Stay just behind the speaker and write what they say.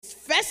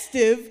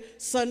festive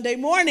Sunday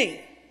morning.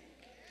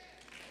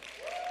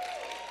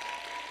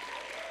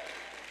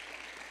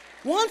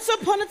 Once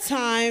upon a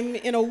time,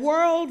 in a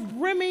world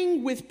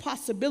brimming with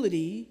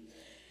possibility,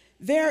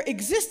 there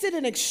existed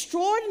an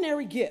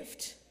extraordinary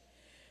gift.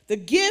 The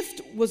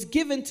gift was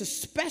given to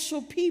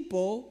special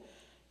people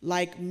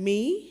like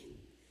me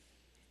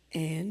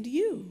and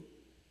you.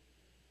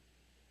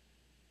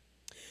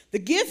 The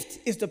gift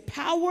is the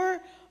power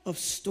of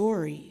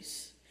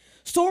stories.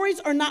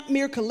 Stories are not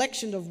mere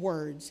collection of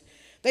words.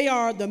 They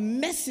are the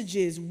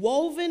messages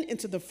woven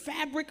into the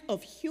fabric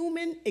of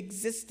human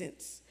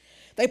existence.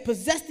 They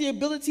possess the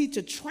ability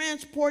to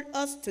transport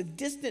us to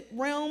distant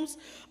realms,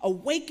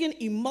 awaken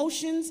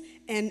emotions,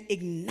 and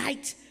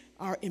ignite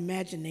our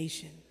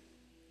imagination.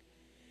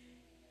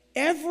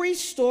 Every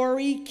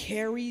story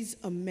carries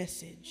a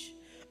message,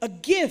 a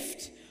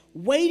gift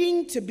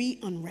waiting to be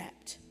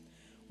unwrapped.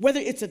 Whether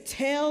it's a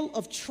tale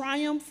of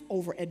triumph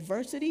over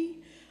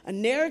adversity, a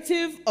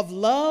narrative of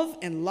love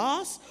and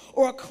loss,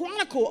 or a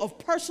chronicle of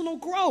personal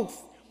growth,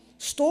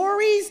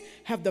 stories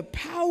have the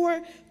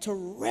power to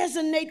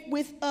resonate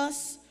with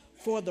us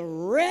for the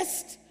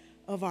rest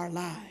of our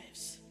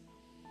lives.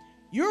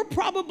 You're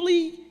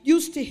probably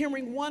used to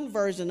hearing one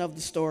version of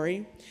the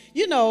story,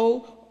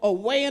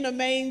 away in a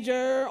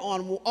manger on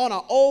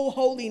an old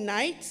holy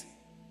night.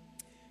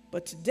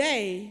 But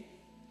today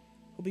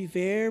will be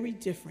very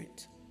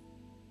different.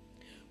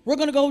 We're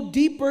going to go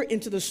deeper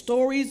into the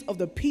stories of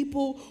the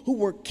people who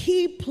were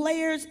key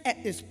players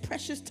at this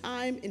precious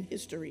time in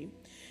history.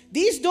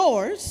 These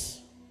doors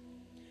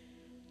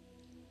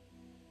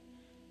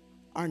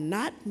are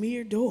not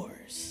mere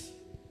doors.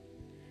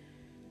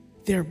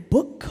 They're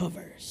book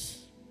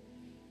covers.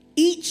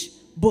 Each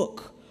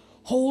book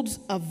holds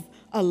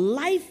a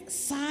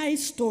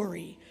life-size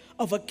story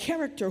of a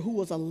character who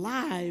was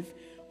alive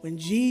when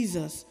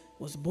Jesus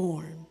was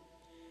born.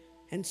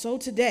 And so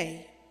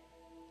today,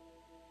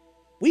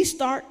 we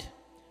start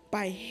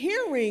by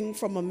hearing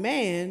from a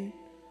man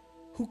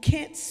who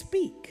can't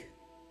speak,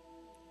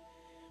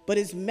 but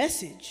his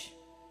message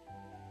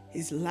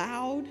is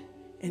loud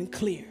and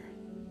clear.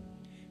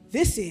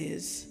 This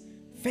is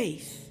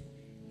Faith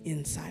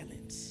in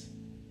Silence.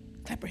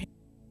 Clap your hands.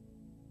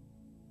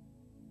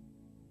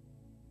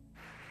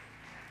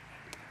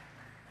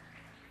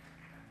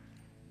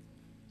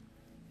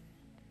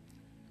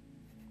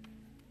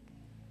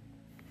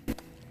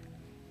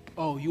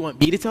 Oh, you want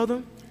me to tell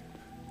them?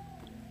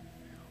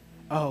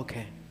 Oh,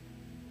 okay.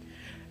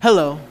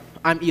 Hello,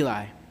 I'm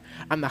Eli.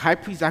 I'm the high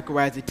priest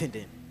Zachariah's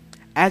attendant.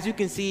 As you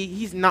can see,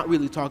 he's not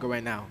really talking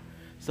right now,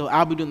 so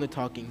I'll be doing the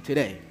talking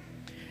today.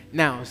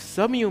 Now,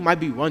 some of you might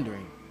be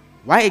wondering,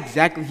 why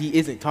exactly he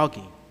isn't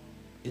talking?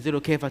 Is it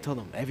okay if I tell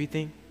them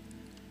everything?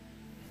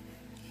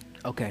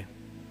 Okay.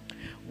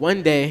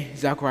 One day,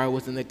 Zachariah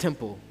was in the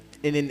temple,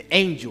 and an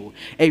angel,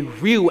 a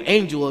real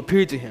angel,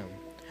 appeared to him.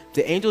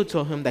 The angel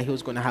told him that he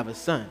was going to have a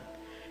son.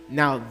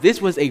 Now, this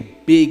was a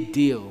big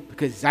deal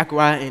because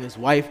Zachariah and his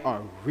wife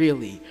are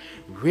really,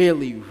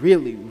 really,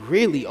 really,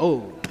 really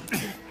old.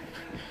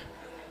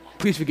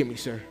 Please forgive me,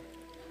 sir.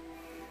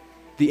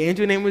 The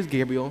angel's name was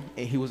Gabriel,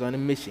 and he was on a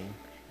mission.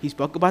 He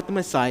spoke about the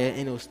Messiah,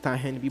 and it was time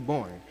for him to be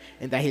born,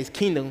 and that his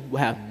kingdom will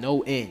have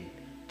no end,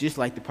 just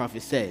like the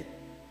prophet said.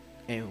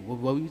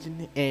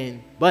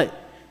 But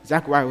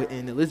Zachariah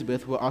and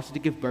Elizabeth were also to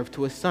give birth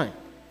to a son.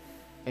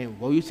 And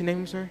what were you to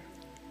name him, sir?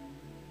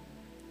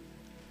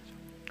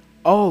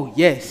 Oh,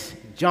 yes,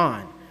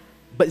 John.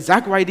 But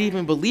Zachariah didn't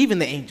even believe in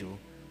the angel.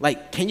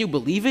 Like, can you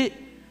believe it?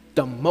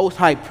 The Most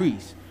High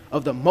Priest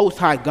of the Most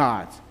High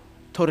gods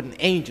told an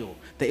angel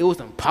that it was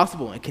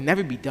impossible and can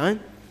never be done?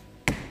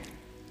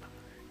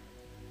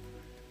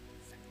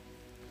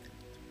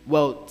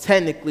 Well,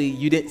 technically,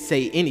 you didn't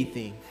say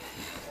anything.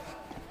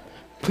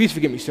 Please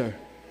forgive me, sir.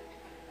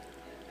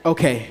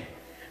 Okay,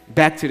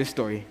 back to the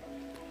story.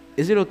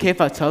 Is it okay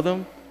if I tell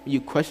them when you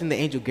questioned the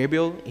angel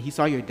Gabriel and he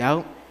saw your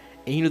doubt,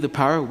 and he knew the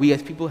power we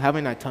as people have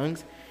in our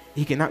tongues,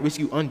 he cannot risk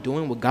you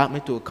undoing what God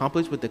meant to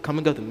accomplish with the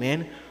coming of the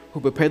man who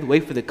prepared the way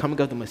for the coming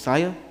of the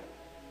Messiah?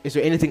 Is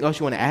there anything else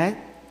you want to add?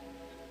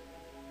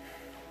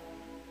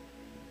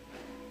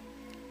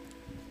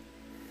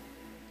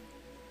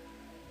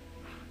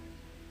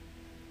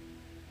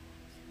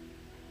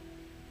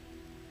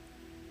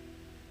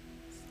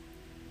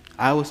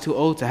 I was too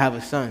old to have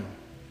a son.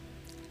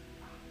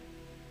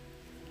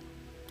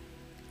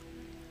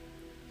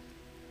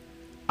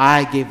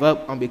 I gave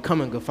up on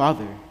becoming a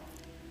father.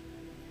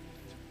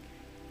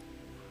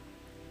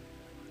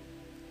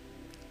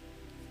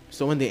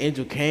 So when the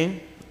angel came,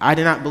 I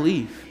did not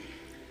believe.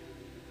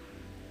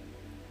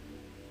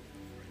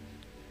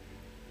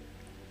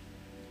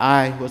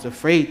 I was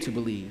afraid to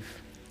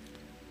believe.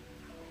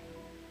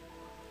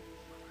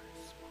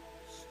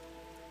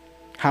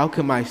 How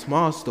can my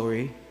small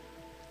story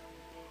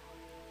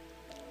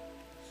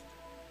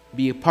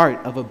be a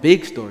part of a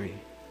big story?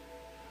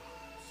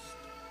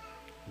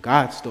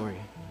 God's story.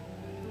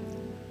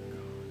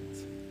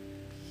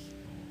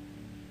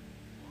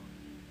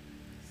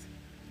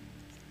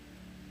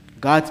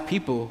 God's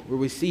people will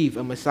receive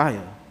a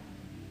Messiah.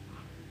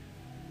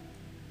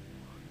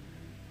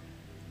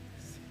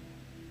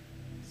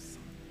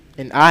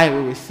 and I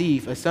will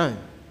receive a son.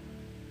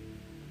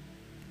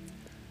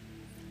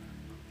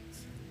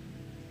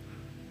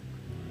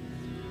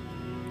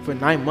 For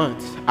 9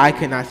 months, I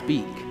could not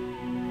speak.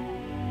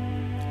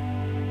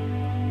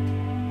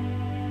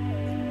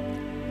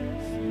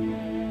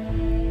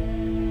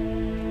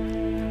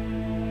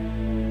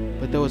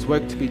 But there was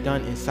work to be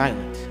done in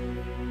silence.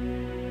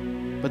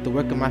 But the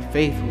work of my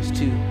faith was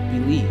to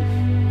believe.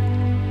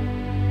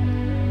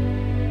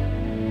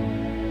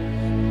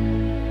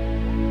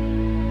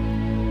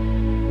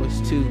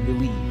 Was to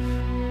believe.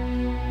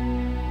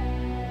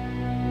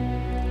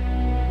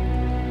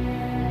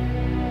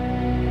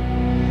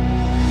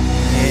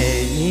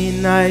 Many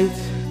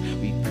nights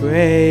we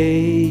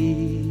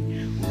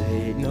prayed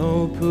with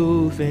no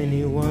proof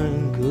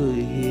anyone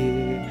could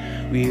hear.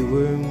 We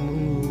were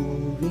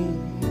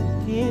moving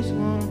this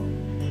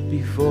long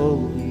before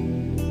we.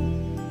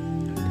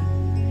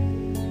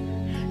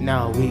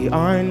 Now we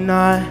are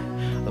not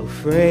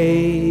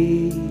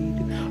afraid,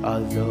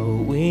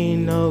 although we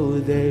know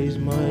there's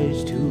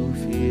much to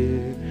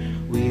fear.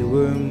 We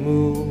were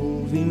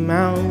moving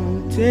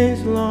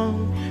mountains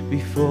long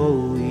before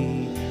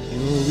we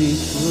knew we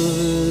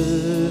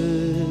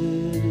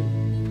could.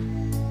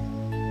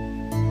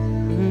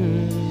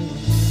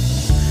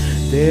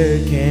 There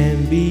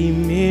can be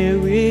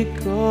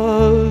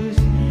miracles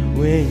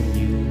when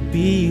you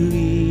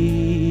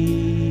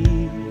believe,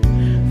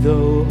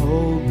 though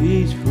hope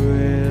is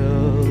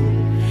frail,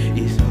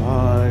 it's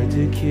hard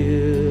to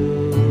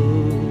kill.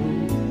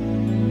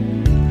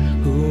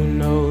 Who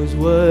knows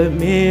what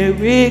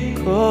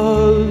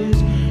miracles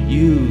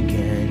you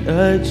can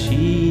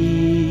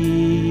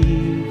achieve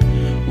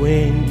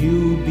when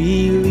you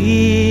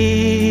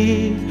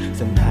believe,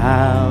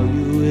 somehow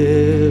you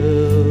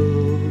will.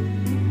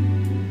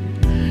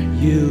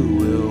 You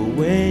will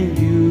when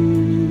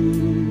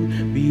you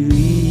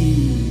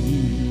believe.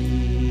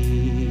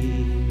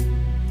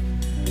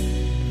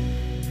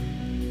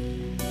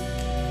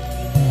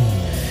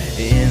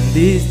 In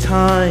this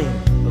time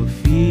of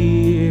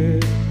fear,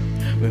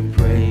 when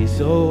praise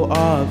so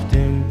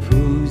often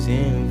proves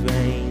in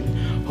vain,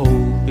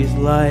 hope is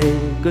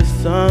like a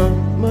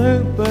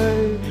summer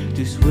bird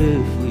too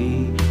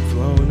swiftly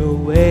flown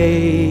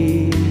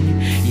away.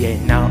 Yet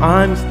now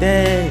I'm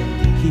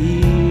standing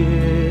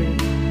here,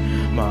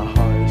 my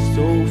heart's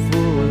so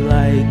full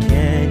I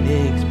can't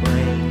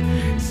explain,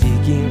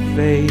 seeking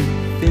faith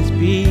and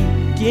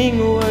speaking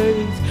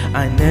words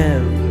I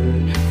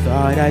never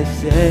thought I'd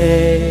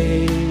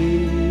say.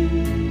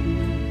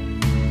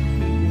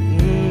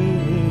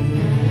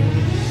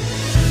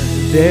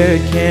 There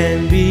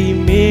can be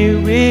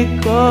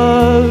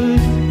miracles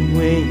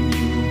when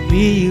you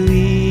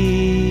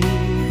believe,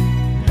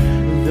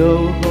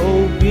 though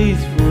hope is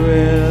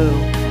frail,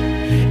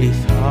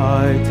 it's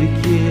hard to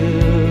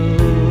kill.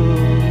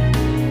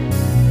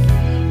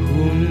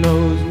 Who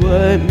knows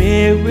what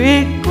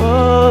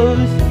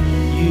miracles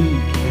you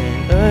can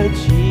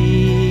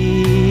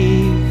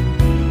achieve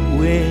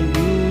when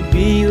you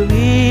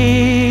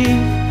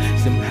believe,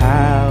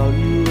 somehow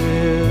you will.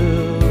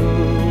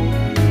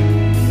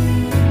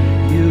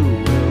 You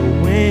will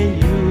when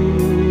you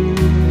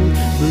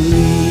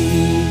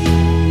believe.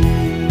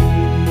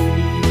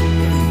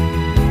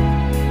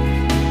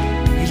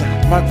 He's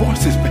like, my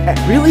voice is back.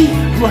 Really?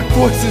 My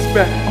voice is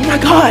back. Oh my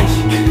gosh!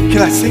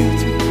 Can I sing it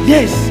to you?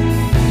 Yes!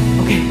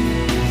 Okay.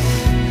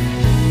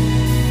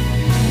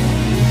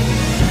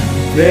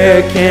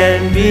 There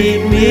can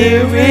be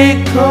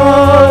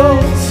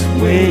miracles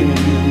when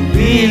you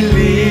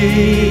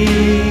believe,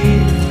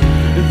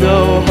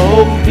 though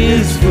hope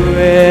is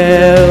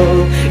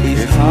frail,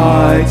 it's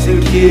hard to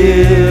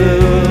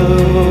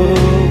kill.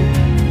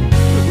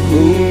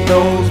 Who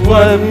knows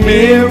what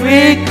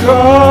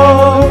miracles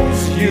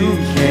you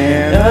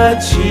can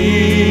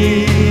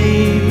achieve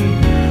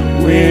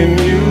when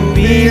you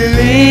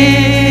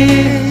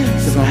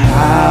believe,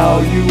 somehow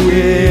you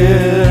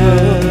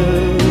will.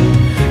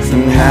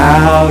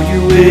 Somehow you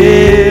will.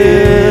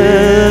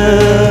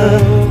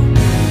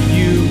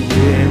 You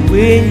can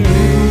when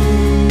you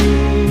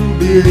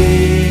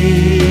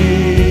believe.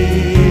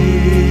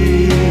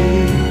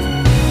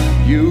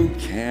 You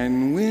can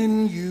when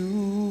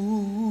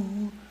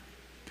you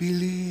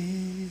believe.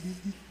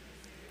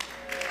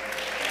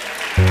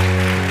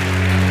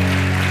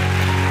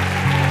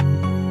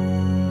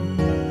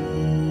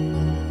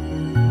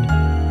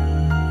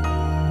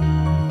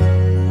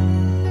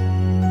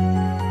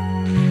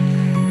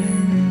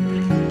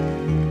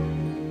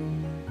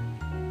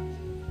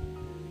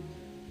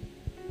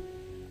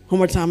 One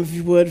more time, if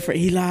you would, for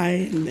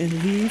Eli and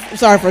Eve. I'm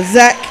sorry, for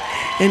Zach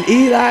and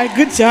Eli.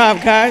 Good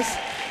job, guys.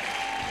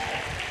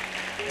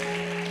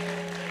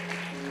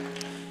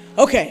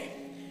 Okay.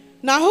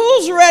 Now,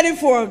 who's ready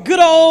for a good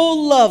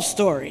old love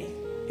story?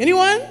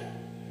 Anyone?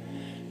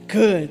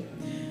 Good.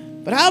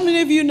 But how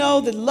many of you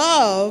know that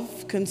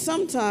love can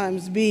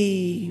sometimes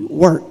be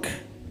work?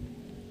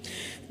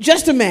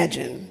 Just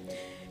imagine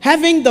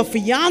having the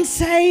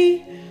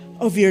fiance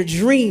of your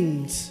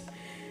dreams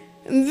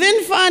and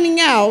then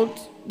finding out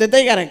that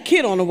they got a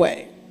kid on the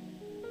way.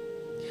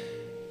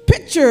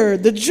 picture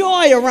the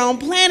joy around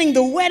planning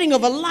the wedding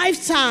of a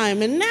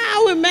lifetime, and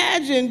now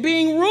imagine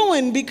being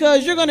ruined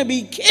because you're going to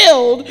be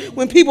killed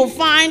when people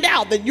find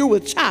out that you're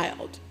with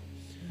child.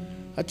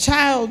 A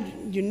child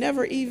you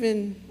never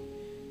even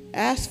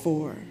asked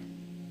for.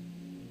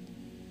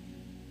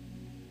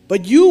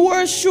 But you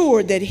were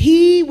assured that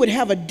he would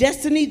have a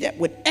destiny that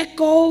would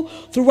echo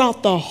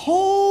throughout the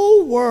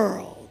whole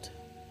world.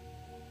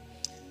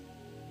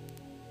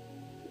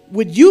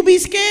 Would you be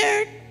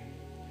scared?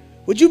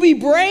 Would you be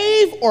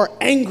brave or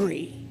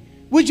angry?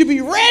 Would you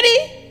be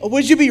ready or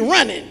would you be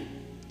running?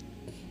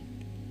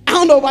 I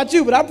don't know about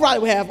you, but I probably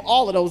would have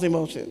all of those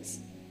emotions.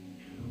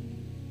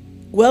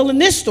 Well, in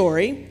this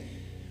story,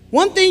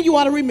 one thing you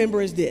ought to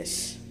remember is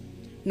this.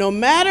 No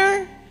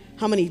matter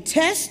how many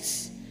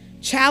tests,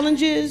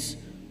 challenges,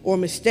 or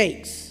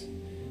mistakes,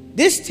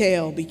 this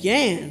tale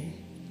began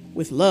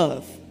with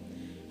love.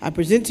 I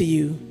present to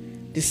you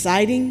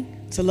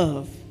Deciding to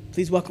Love.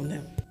 Please welcome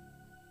them.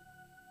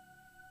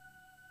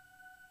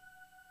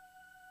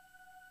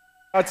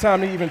 Our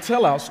time to even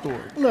tell our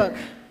story. Look,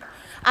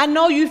 I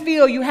know you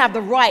feel you have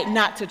the right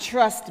not to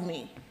trust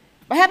me,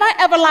 but have I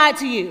ever lied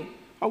to you?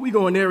 Are we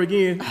going there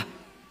again?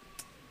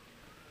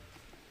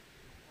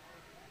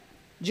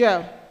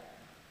 Joe,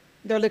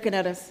 they're looking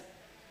at us.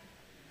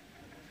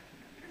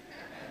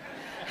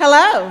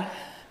 Hello,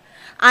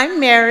 I'm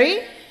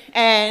Mary,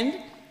 and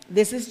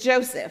this is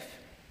Joseph.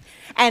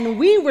 And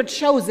we were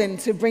chosen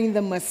to bring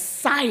the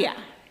Messiah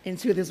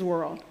into this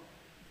world.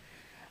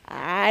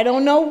 I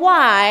don't know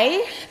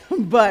why,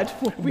 but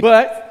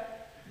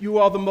you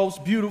are the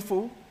most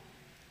beautiful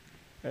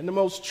and the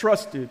most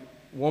trusted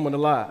woman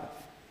alive.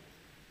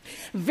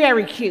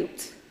 Very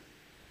cute.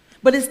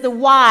 But it's the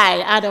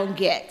why I don't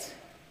get.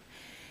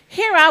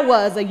 Here I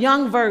was, a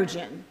young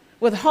virgin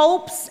with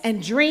hopes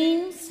and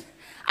dreams.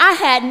 I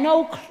had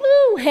no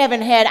clue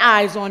heaven had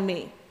eyes on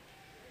me.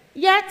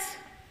 Yet,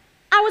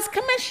 I was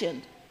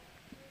commissioned.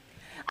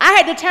 I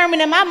had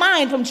determined in my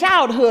mind from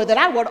childhood that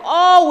I would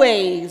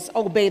always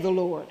obey the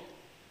Lord.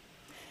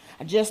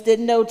 I just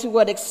didn't know to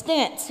what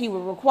extent he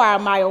would require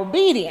my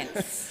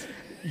obedience.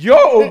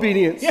 Your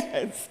obedience?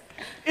 Yes.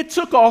 It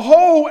took a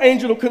whole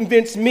angel to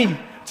convince me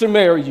to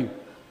marry you.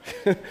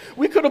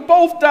 We could have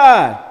both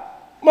died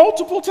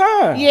multiple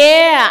times.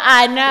 Yeah,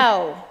 I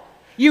know.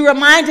 You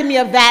reminded me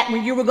of that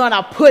when you were going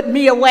to put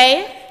me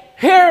away.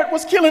 Herod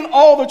was killing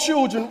all the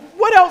children.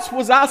 What else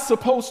was I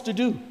supposed to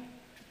do?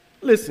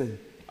 Listen,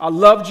 I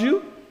loved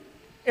you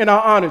and I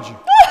honored you.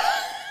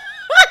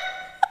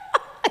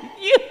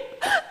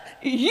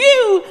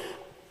 You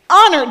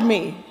honored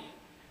me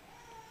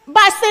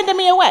by sending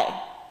me away.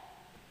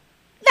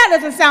 That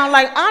doesn't sound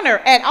like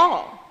honor at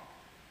all.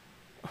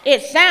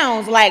 It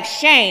sounds like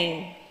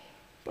shame.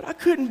 But I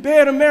couldn't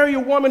bear to marry a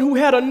woman who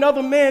had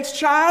another man's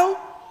child,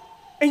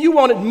 and you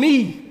wanted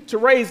me to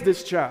raise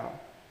this child,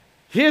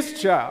 his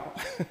child.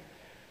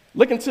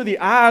 Look into the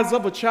eyes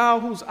of a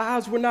child whose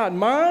eyes were not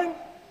mine?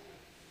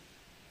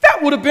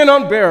 That would have been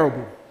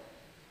unbearable.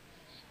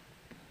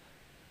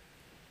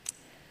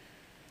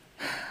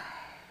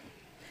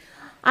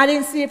 I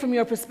didn't see it from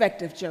your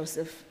perspective,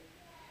 Joseph.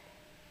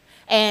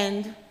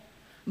 And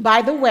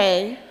by the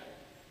way,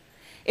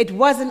 it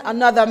wasn't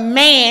another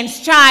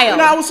man's child.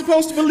 And I was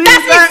supposed to believe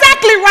That's that.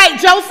 exactly right,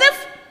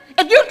 Joseph.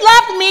 If you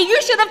loved me,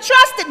 you should have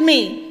trusted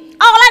me.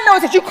 All I know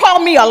is that you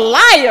called me a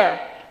liar.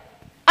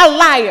 A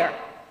liar.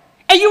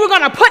 And you were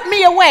going to put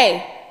me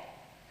away.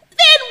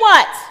 Then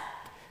what?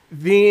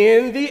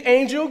 Then the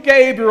angel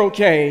Gabriel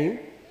came,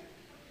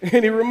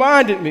 and he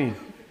reminded me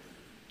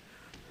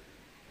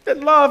that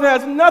love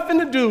has nothing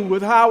to do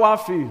with how I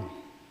feel.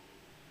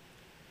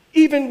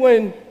 Even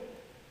when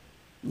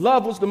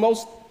love was the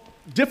most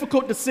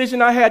difficult decision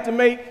I had to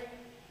make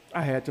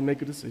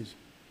a decision.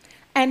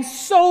 And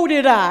so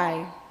did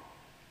I.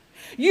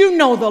 You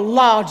know the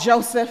law,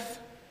 Joseph.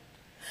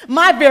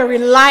 My very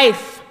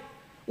life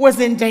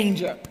was in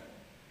danger.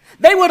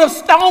 They would have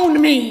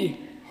stoned me.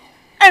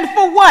 And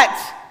for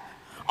what?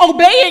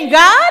 Obeying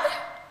God?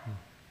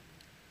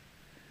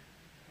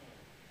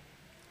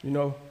 You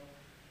know,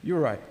 you're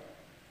right.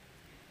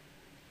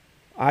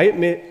 I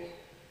admit,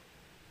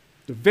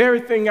 the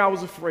very thing I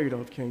was afraid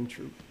of came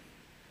true.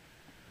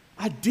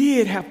 I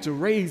did have to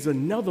raise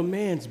another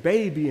man's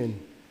baby and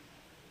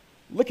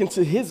look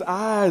into his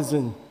eyes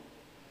and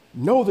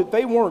know that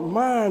they weren't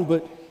mine,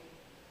 but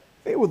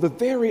they were the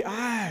very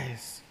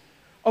eyes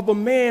of a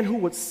man who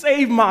would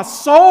save my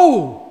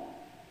soul.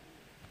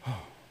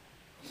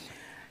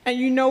 And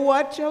you know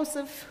what,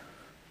 Joseph?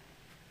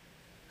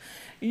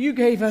 You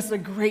gave us a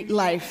great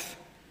life.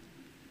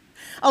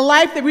 A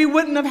life that we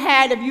wouldn't have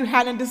had if you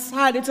hadn't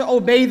decided to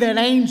obey that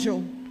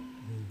angel.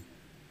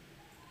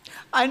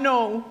 I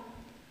know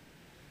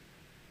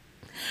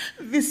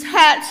this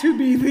had to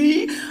be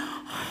the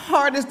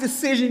hardest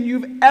decision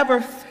you've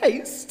ever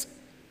faced.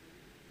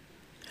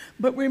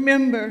 But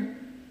remember,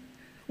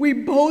 we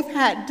both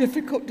had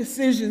difficult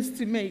decisions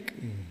to make.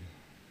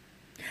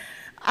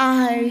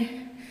 I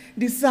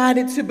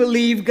decided to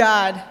believe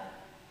God,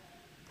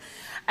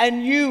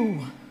 and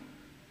you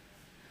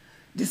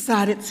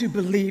decided to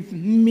believe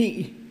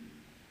me.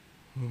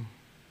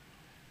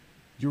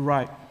 You're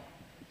right.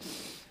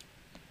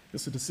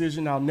 It's a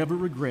decision I'll never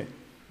regret.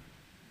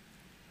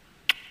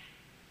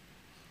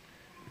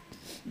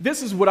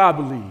 This is what I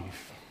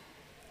believe,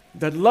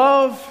 that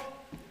love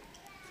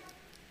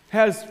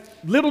has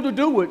little to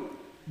do with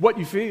what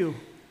you feel.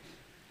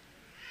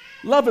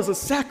 Love is a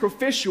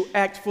sacrificial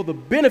act for the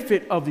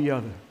benefit of the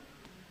other.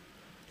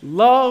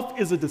 Love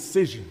is a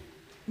decision.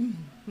 You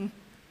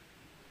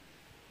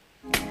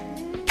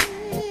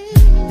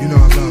know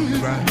I love you,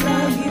 right?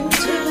 Love you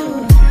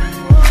too.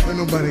 Ain't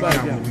nobody got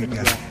what we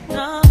got.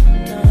 No,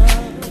 no.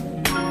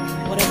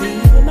 Whatever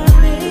you do, my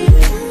baby.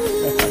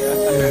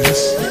 Yeah,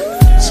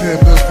 this head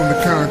built from the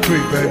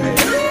concrete, baby.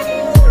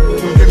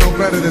 Don't get no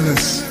better than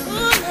this.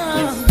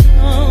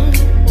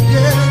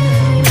 Yeah.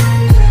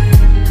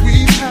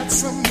 We've had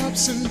some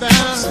ups and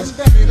downs,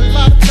 made a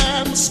lot of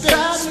bad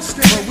mistakes,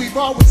 but we've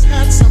always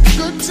had some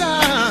good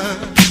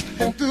times.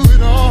 And through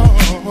it all,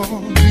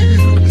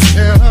 you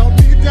held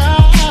me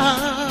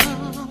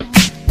down.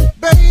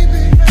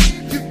 Baby,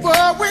 you've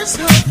always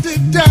held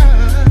it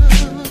down.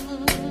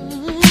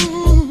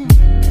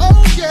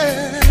 Oh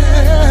yeah.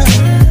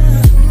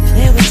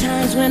 There were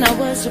times when I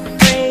was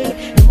afraid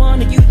and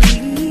wanted you to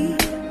leave,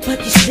 but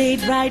you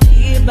stayed right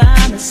here by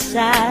my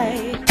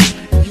side.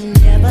 You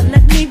never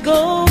let me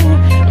go.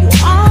 You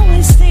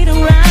always stayed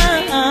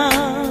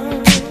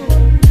around.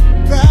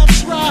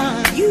 That's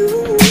right.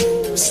 You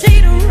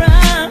stayed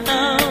around.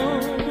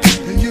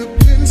 And you've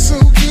been so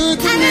good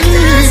to And me. it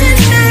doesn't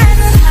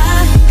matter. I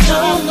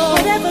know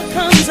whatever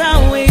comes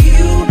our way.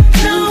 You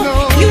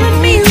know, you and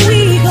me, we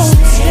gon'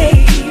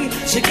 stay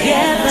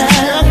together.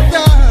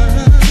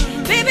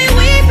 Baby,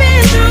 we've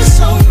been through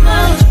so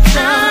much.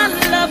 Our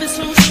love is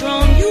so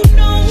strong. You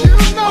know, you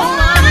and me,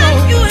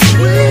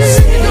 we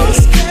gon'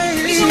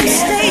 stay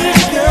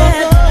together.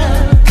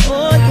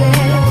 Oh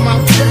yeah, My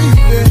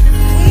baby.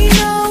 we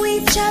know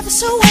each other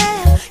so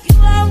well. You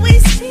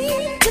always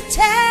seem to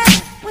tell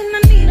when I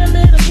need a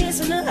little kiss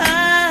and a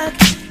hug,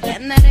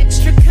 and that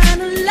extra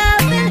kind of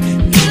loving.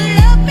 You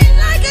love me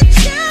like a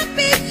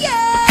champion.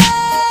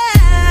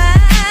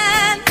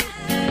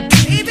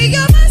 Baby,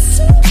 you're my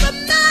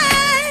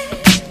Superman.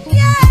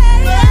 Yeah.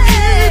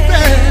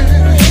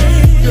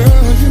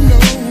 Girl, you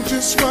know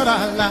just what I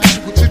like.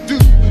 What you do,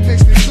 it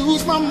makes me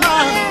lose my mind.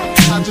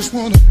 I just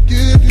wanna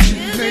give you,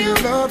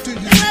 make love to you.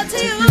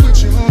 Take you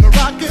with you on a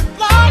rocket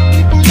flight.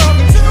 Keep on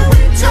loving till we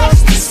touch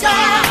the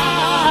sky.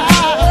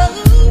 Oh,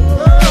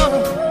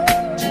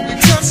 till we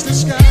touch the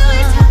sky.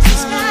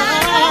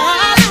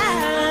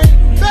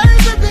 Baby,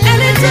 baby.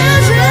 And it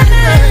doesn't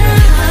matter.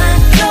 I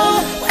know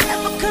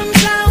whatever comes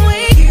our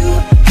way. You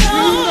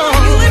know,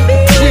 you and me,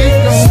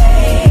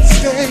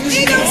 we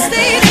gon'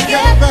 stay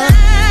together.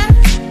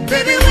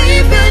 Baby,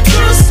 we've been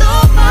through so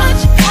much.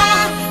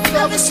 Our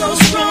love is so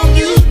strong.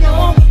 You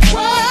know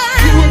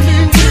what? You and me,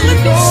 we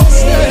gon'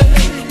 stay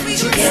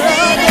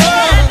together.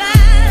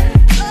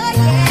 Oh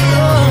yeah.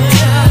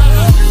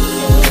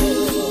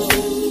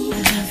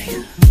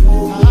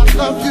 I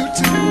love you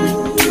too.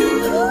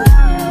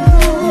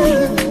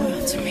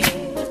 To me.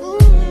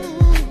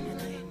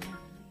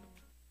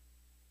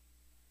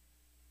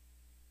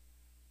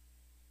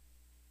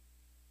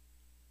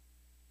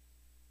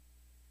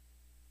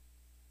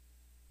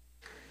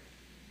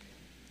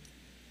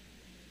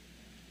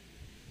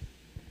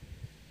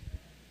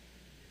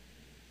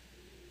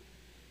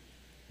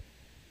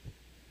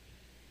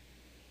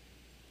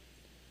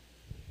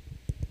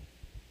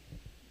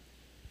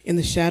 In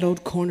the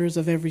shadowed corners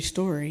of every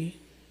story,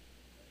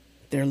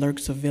 there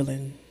lurks a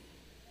villain,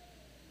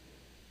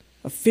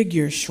 a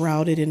figure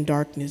shrouded in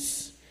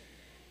darkness,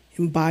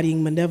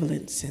 embodying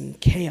malevolence and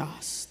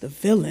chaos. The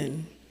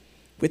villain,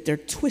 with their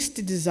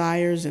twisted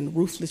desires and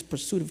ruthless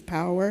pursuit of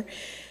power,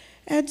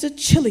 adds a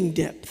chilling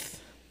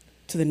depth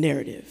to the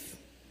narrative.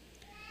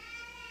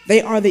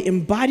 They are the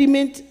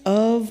embodiment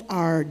of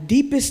our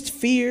deepest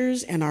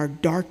fears and our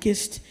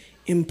darkest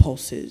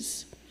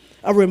impulses.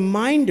 A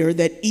reminder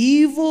that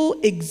evil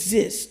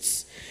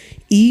exists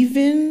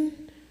even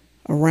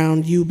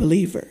around you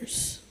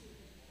believers.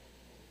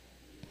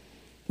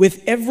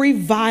 With every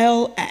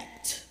vile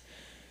act,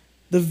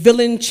 the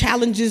villain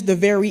challenges the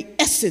very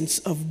essence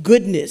of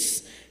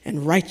goodness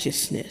and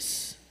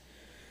righteousness.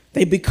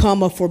 They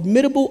become a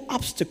formidable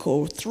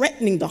obstacle,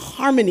 threatening the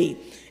harmony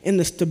and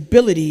the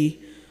stability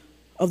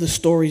of the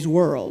story's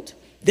world.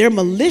 Their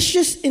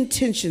malicious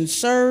intentions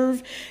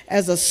serve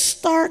as a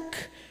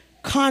stark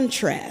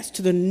contrast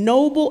to the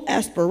noble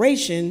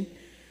aspiration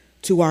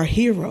to our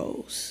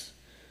heroes.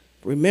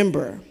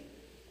 Remember,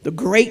 the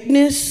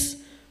greatness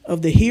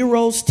of the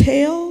hero's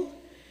tale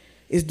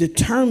is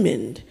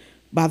determined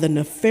by the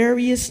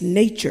nefarious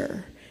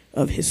nature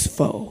of his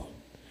foe.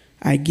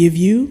 I give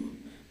you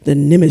the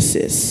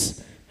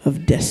nemesis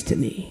of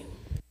destiny.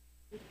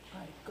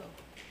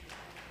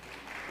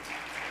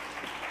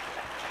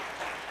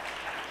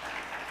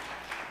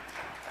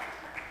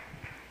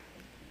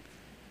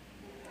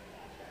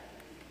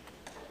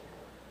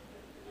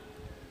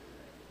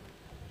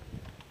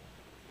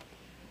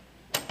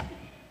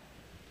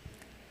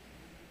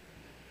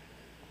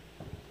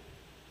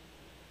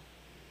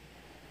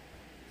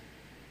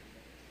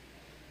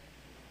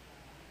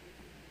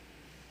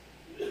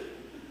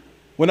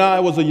 When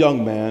I was a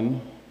young man,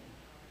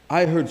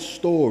 I heard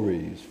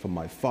stories from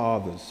my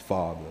father's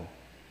father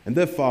and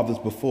their fathers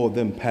before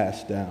them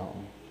passed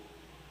down.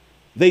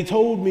 They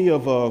told me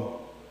of a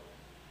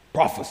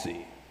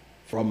prophecy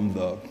from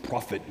the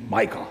prophet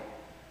Micah,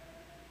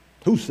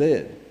 who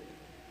said,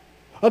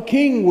 "A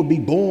king will be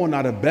born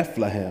out of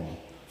Bethlehem,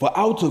 for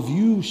out of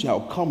you shall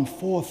come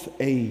forth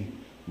a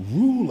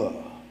ruler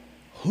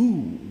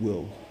who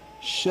will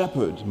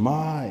shepherd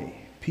my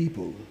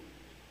people,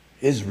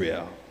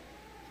 Israel."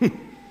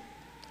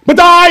 But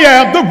I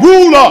am the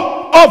ruler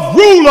of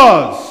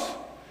rulers,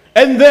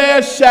 and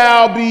there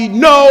shall be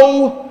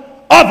no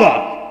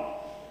other.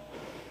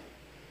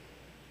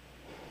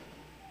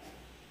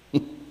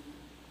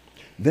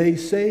 They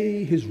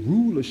say his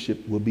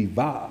rulership will be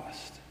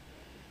vast.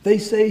 They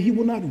say he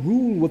will not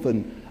rule with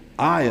an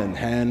iron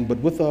hand, but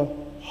with a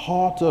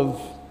heart of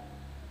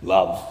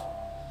love.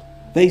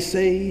 They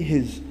say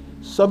his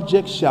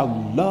subjects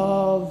shall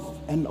love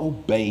and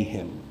obey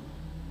him.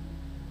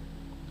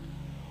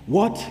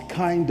 What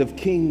kind of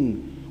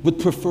king would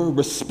prefer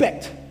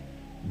respect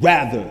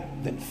rather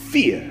than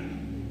fear?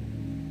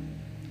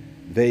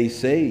 They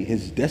say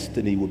his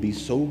destiny will be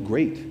so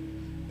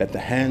great that the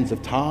hands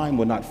of time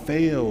will not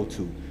fail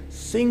to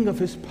sing of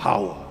his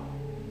power.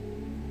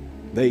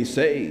 They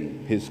say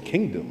his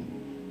kingdom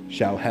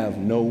shall have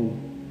no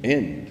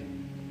end.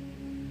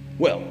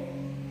 Well,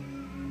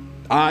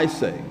 I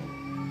say,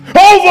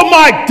 over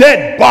my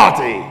dead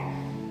body,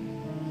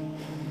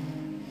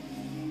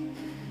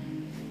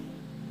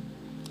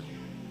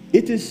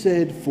 it is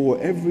said, for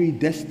every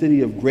destiny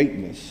of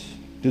greatness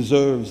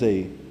deserves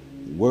a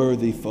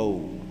worthy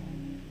foe.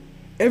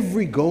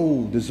 Every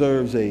goal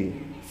deserves a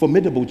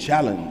formidable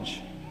challenge.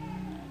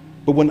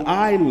 But when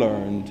I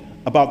learned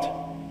about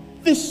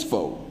this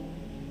foe,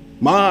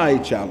 my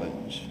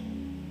challenge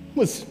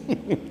was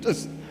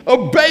just a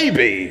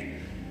baby.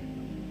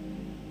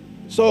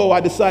 So I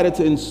decided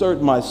to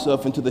insert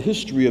myself into the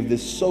history of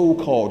this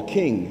so-called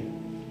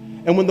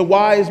king. And when the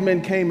wise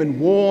men came and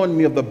warned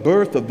me of the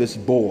birth of this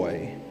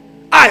boy,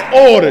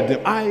 I ordered them,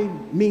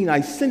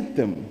 I sent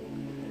them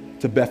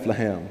to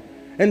Bethlehem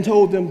and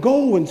told them,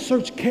 go and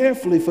search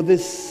carefully for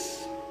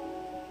this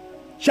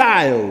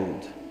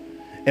child.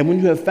 And when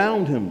you have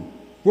found him,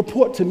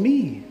 report to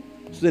me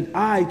so that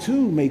I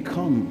too may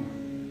come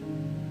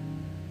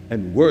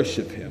and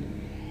worship him.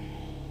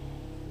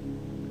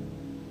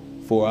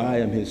 For I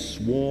am his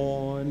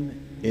sworn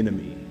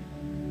enemy.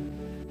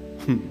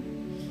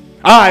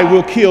 I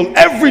will kill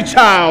every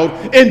child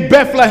in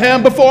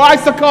Bethlehem before I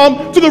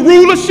succumb to the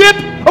rulership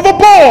of a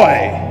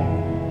boy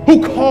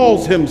who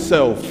calls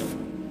himself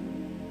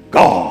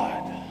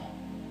God.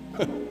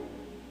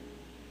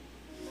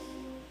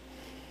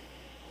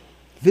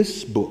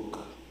 This book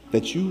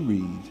that you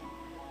read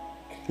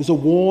is a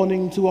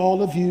warning to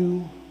all of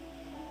you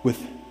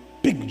with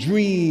big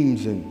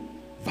dreams and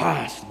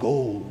vast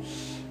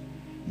goals.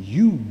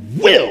 You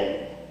will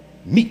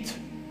meet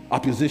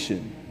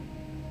opposition.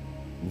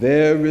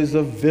 There is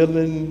a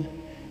villain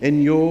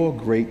in your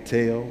great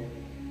tale,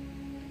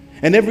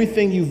 and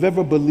everything you've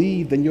ever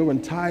believed in your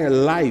entire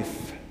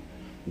life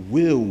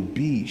will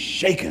be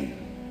shaken.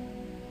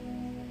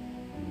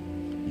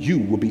 You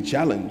will be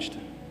challenged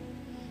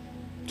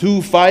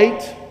to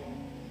fight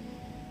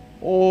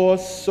or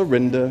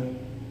surrender.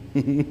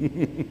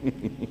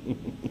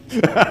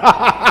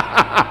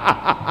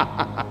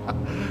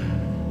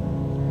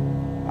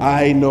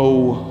 I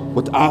know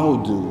what I'll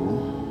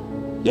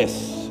do.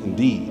 Yes,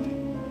 indeed.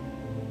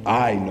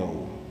 I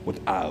know what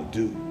I'll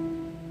do.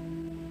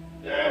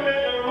 They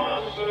made a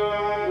monster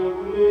out of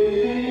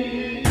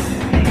me.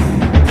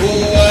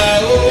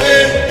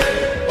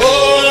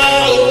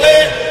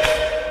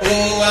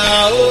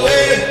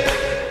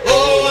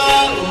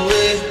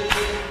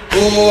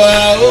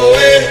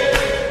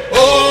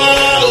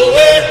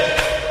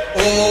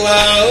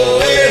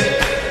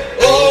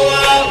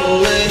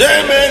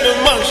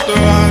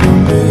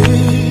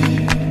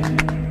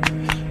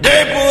 They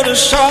put a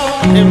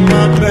shot in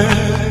my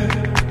bed.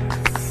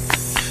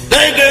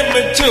 They get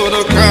me to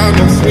the count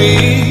of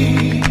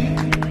 3.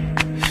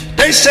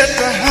 They set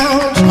the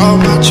house on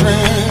my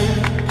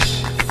tracks.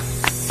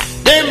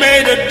 They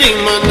made a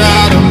demon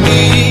out of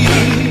me.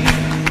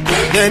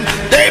 Then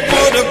they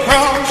put a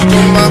cross to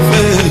my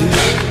face.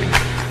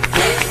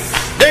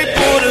 They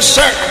put a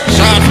circus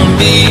out for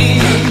me.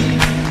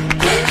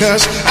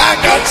 'Cause I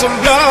got some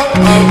blood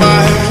on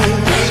my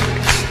hands.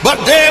 But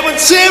they would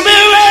see me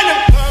when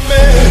I'm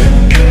coming.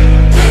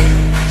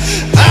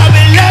 I'll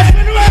be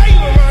laughing while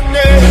you're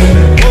running.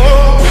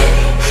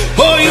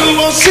 Oh, you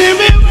won't see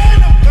me when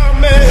I'm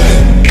coming.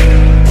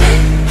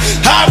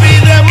 I'll be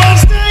the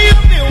monster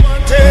you've been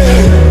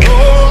wanting.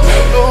 Oh.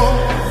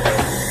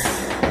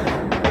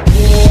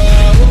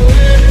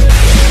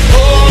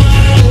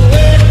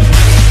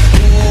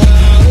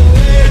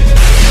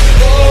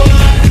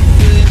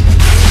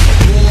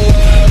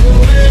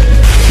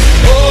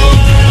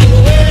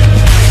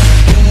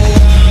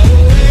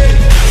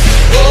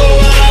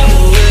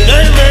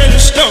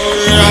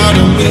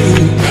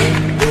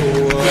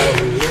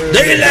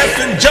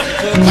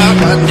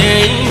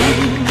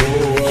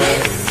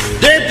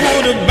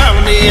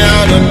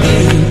 out of me.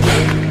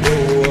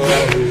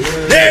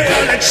 They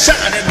were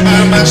excited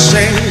by my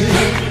shame,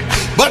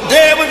 but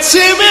they would see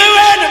me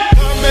when I'm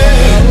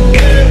coming.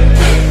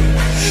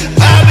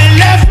 I'll be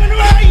laughing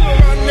while you're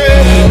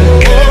running.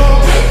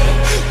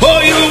 Oh,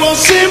 you won't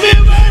see me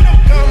when I'm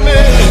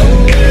coming.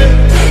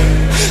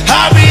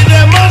 I'll be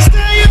the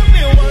monster you've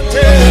been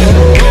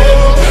wanting.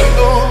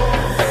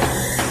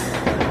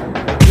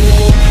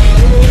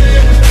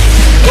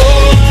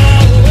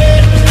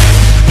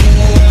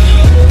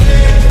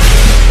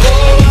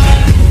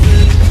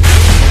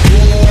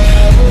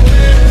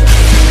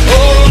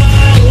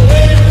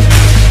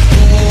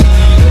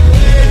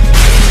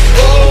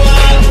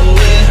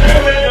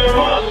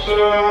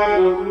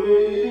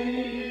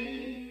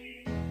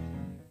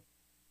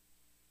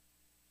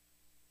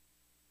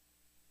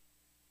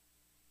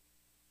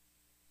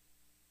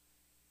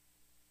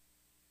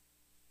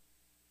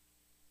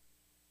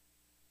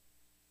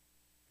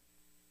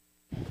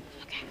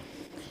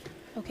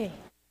 Okay.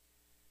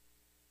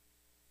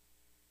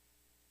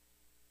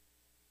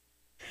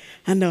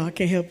 I know, I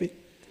can't help it.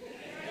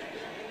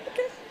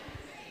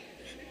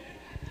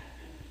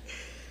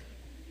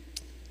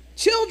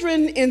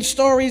 Children in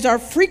stories are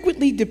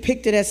frequently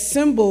depicted as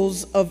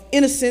symbols of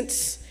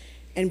innocence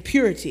and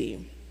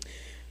purity.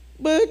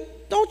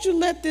 But don't you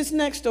let this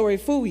next story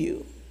fool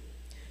you.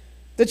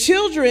 The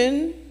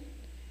children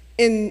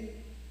in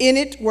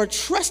it were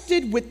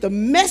trusted with the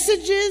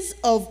messages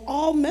of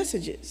all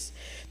messages.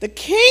 The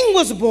king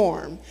was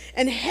born,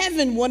 and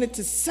heaven wanted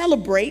to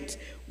celebrate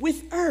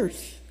with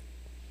earth.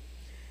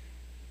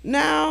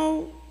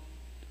 Now,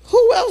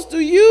 who else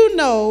do you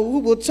know who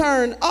will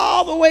turn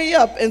all the way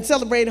up and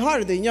celebrate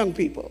harder than young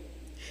people?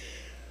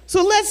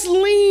 So let's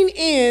lean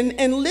in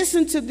and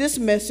listen to this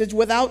message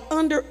without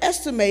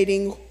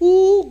underestimating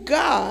who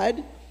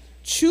God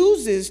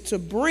chooses to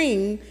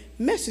bring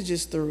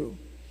messages through.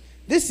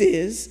 This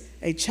is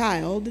A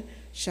Child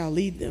Shall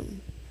Lead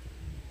Them.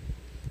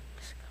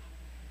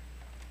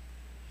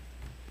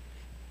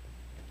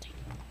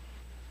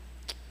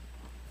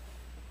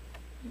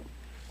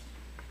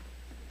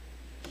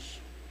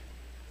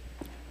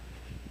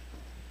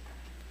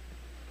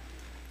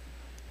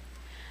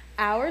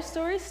 Our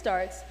story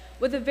starts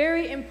with a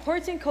very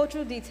important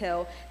cultural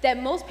detail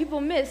that most people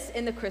miss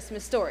in the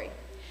Christmas story.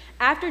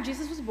 After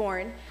Jesus was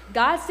born,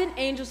 God sent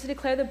angels to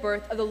declare the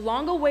birth of the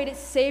long-awaited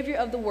Savior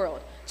of the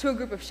world to a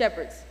group of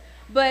shepherds.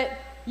 But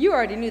you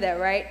already knew that,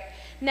 right?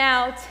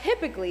 Now,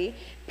 typically,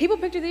 people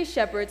picture these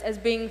shepherds as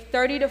being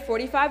 30 to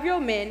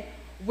 45-year-old men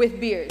with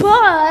beards.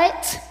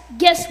 But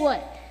guess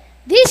what?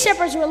 These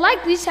shepherds were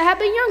likely to have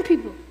been young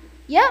people.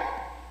 Yep,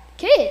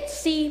 kids.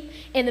 See,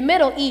 in the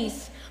Middle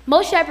East,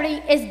 most shepherding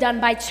is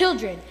done by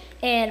children,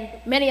 and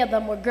many of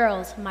them were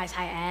girls, might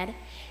I add.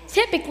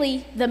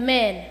 Typically, the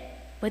men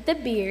with the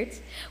beards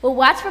will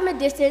watch from a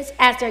distance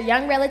as their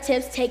young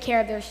relatives take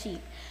care of their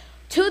sheep.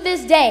 To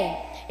this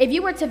day, if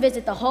you were to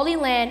visit the Holy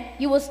Land,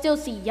 you will still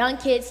see young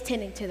kids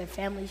tending to their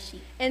family's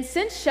sheep. And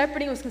since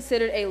shepherding was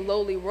considered a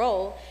lowly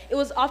role, it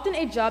was often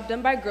a job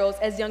done by girls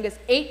as young as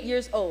 8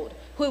 years old,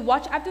 who would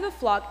watch after the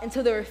flock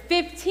until they were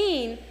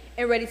 15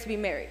 and ready to be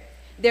married.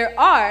 There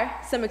are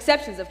some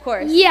exceptions, of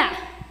course. Yeah,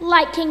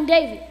 like King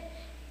David.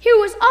 He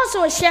was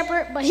also a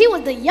shepherd, but he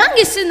was the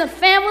youngest in the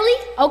family.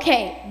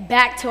 Okay,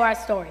 back to our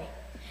story.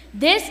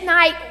 This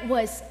night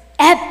was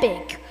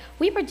epic.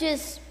 We were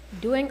just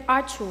doing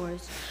our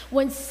chores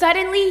when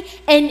suddenly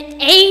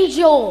an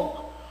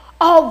angel,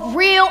 a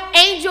real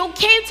angel,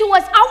 came to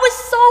us. I was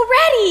so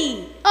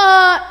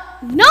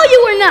ready. No,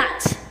 you were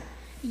not.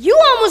 You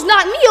almost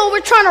knocked me over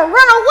trying to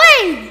run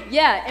away.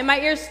 Yeah, and my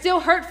ears still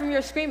hurt from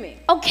your screaming.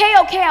 Okay,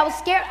 I was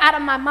scared out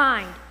of my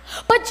mind.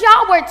 But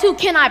y'all were too.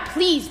 Can I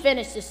please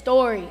finish the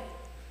story?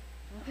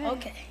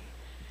 Okay.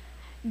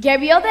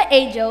 Gabriel the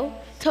angel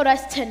told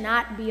us to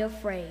not be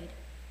afraid.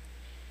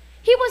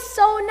 He was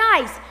so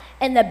nice.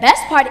 And the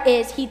best part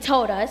is he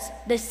told us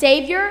the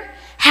Savior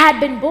had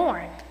been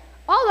born.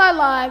 All our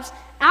lives,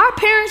 our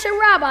parents and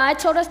rabbi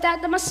told us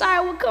that the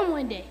Messiah would come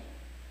one day.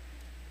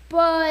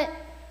 But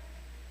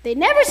they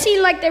never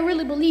seem like they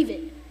really believe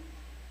it.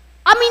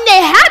 I mean,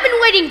 they have been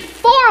waiting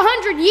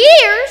 400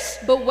 years.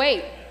 But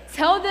wait,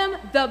 tell them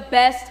the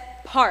best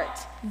part.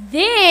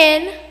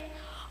 Then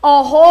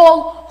a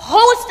whole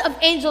host of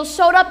angels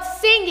showed up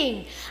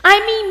singing. I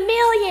mean,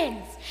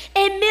 millions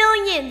and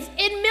millions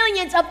and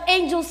millions of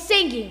angels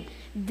singing.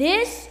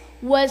 This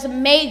was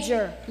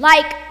major,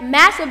 like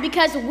massive,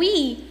 because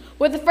we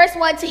were the first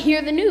one to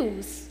hear the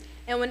news.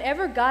 And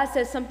whenever God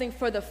says something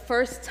for the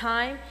first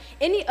time,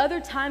 any other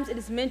times it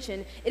is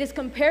mentioned, it is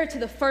compared to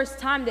the first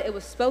time that it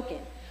was spoken,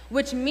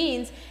 which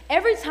means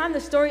every time the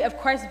story of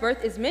Christ's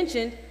birth is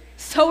mentioned,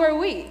 so are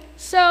we.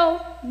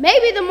 So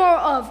maybe the moral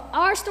of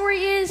our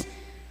story is,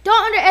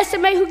 don't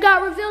underestimate who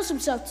God reveals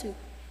himself to.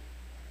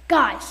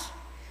 Guys,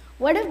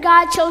 what if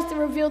God chose to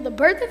reveal the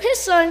birth of his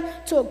son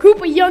to a group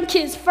of young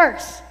kids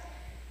first?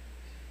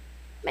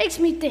 Makes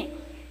me think,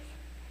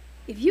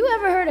 if you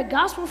ever heard a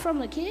gospel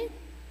from a kid,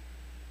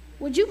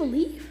 would you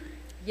believe?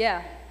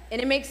 Yeah,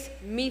 and it makes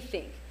me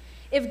think.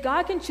 If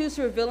God can choose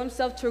to reveal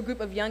himself to a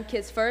group of young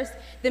kids first,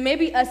 then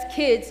maybe us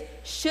kids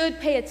should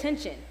pay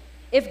attention.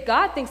 If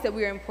God thinks that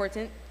we are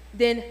important,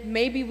 then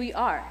maybe we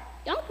are.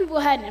 Young people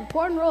had an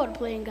important role to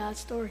play in God's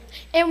story.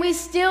 And we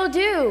still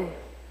do.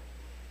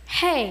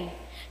 Hey,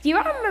 do you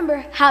all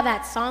remember how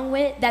that song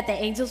went that the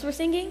angels were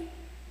singing?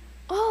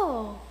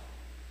 Oh.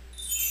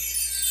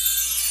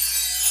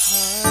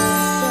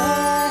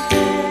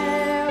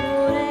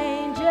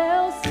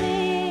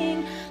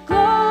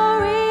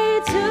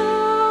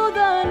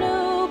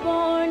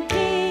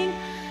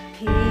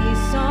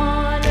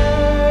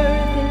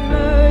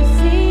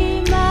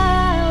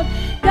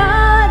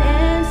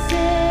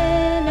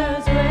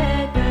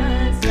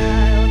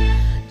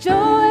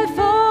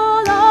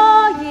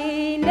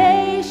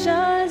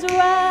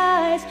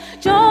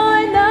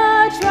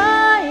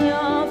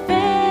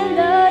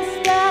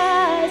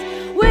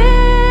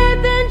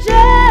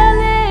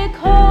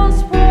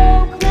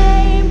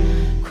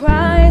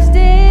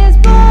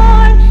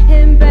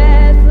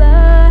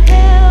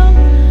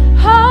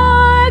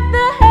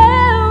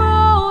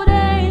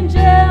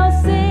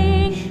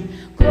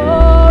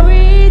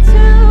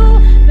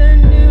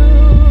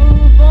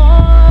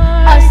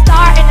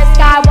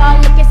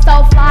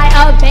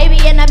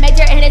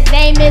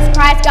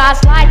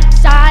 God's light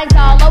shines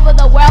all over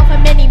the world for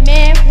many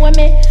men,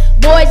 women,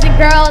 boys, and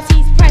girls.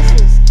 He's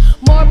precious,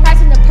 more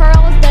precious than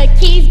pearls. The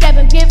keys gave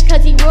him gifts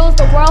because he rules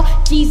the world.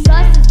 Jesus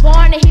is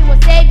born and he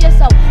will save your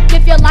soul.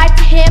 Give your life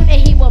to him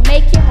and he will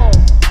make you whole.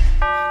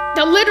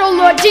 The little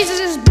Lord Jesus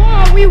is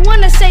born. We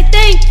want to say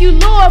thank you,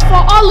 Lord,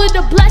 for all of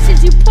the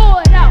blessings you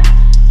poured out.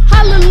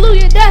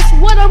 Hallelujah, that's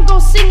what I'm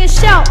going to sing and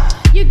shout.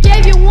 You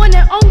gave your one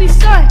and only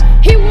son.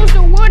 He rules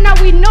the world, now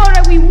we know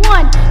that we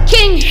won.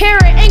 King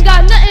Herod ain't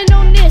got nothing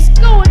on this.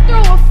 Going through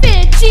a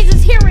fit,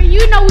 Jesus hearing,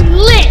 you know we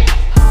lit.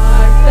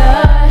 Hark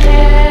the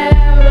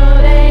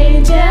herald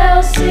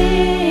angels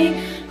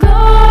sing,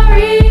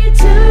 glory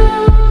to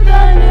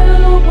the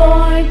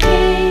newborn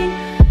King.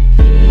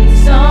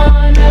 Peace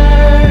on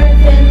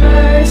earth and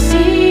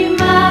mercy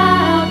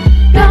mild,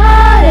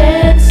 God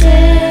and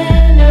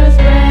sinners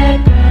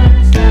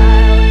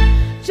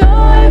reconciled.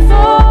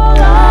 Joyful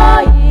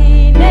all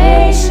ye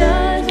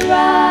nations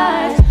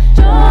rise,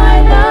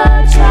 join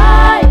the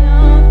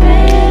triumph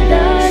in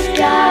the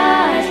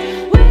skies.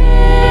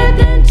 With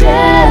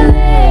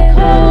angelic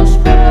hosts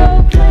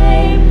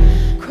proclaim,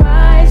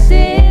 Christ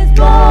is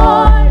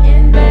born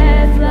in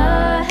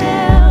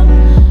Bethlehem.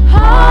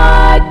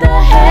 Hark the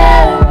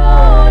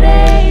herald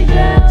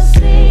angels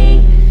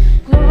sing,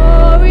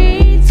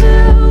 glory to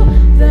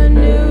the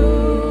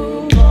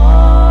newborn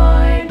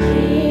King.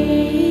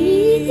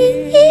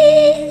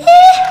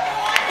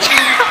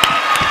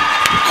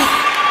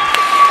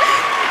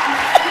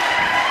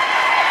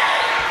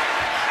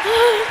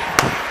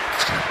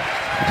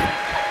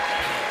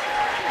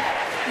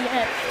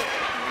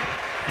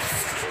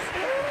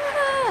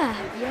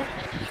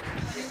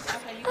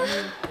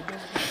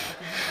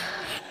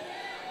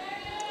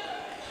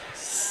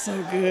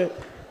 So good.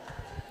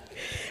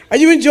 Are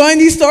you enjoying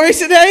these stories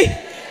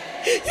today?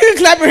 You can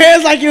clap your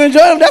hands like you enjoy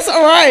them. That's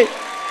all right.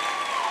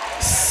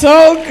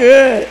 So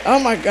good. Oh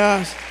my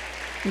gosh.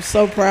 I'm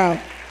so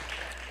proud.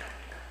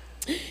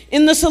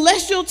 In the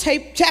celestial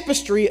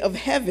tapestry of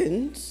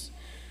heavens,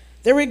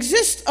 there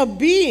exists a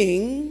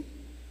being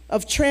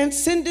of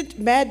transcendent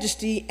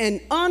majesty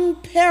and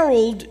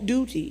unparalleled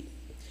duty,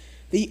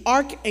 the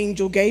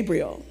Archangel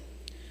Gabriel.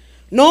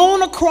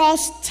 Known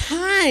across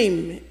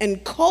time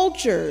and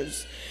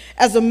cultures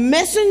as a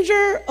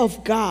messenger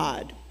of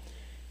God,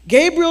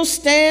 Gabriel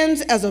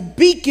stands as a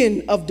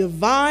beacon of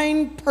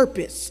divine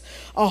purpose,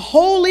 a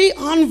holy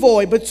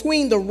envoy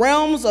between the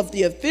realms of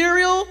the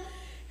ethereal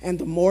and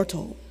the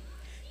mortal,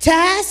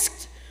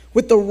 tasked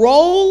with the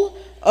role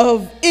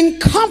of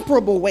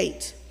incomparable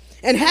weight.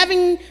 And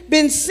having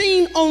been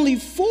seen only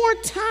 4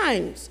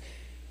 times,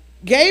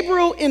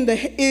 Gabriel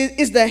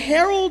is the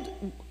herald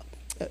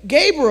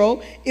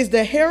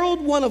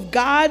one of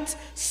God's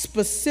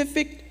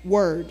specific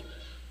word,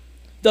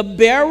 the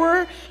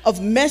bearer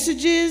of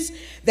messages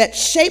that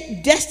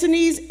shape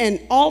destinies and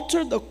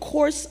alter the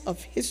course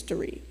of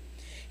history.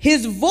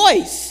 His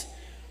voice,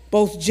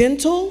 both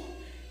gentle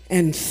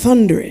and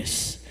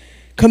thunderous,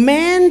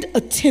 command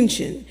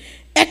attention,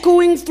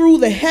 echoing through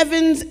the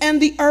heavens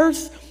and the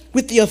earth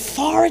with the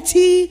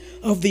authority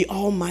of the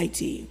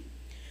Almighty.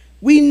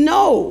 We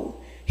know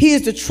he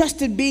is the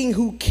trusted being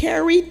who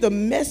carried the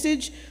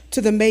message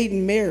to the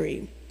maiden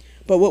Mary.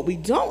 But what we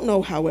don't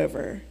know,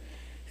 however,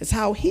 is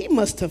how he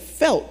must have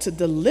felt to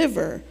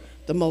deliver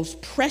the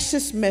most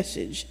precious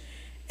message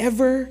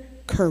ever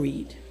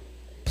carried.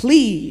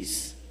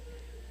 Please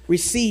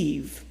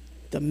receive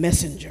the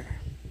messenger.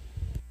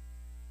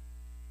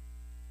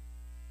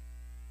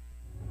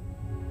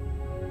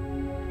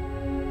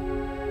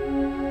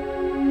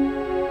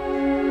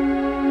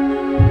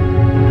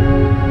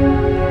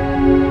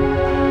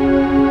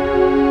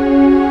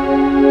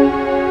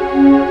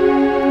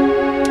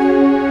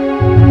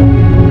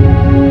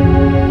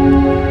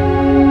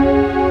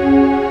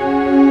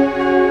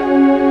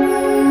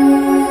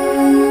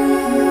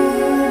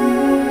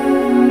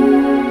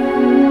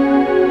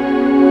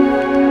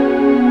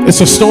 It's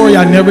a story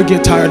I never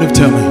get tired of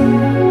telling.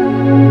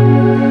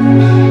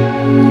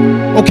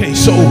 Okay,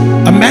 so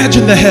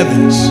imagine the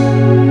heavens.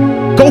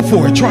 Go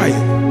for it, try it.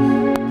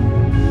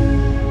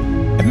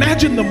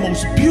 Imagine the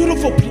most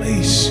beautiful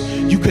place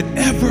you could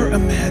ever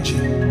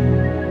imagine.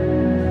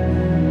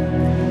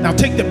 Now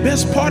take the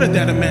best part of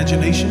that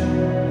imagination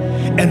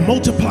and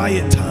multiply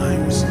it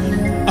times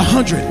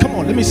 100. Come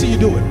on, let me see you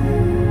do it.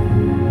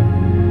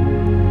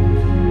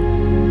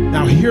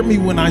 Now hear me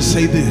when I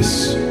say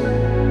this.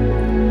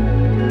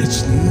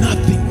 It's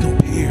nothing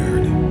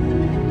compared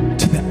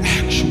to the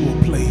actual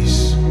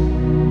place.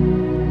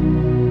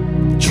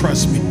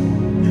 Trust me.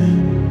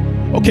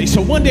 Okay,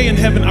 so one day in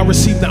heaven, I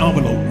received the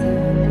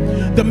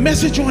envelope. The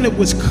message on it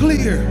was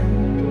clear.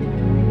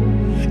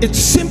 It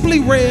simply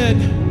read,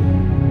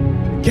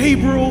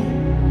 Gabriel,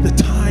 the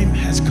time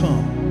has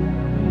come.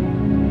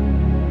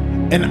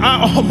 And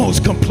I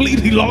almost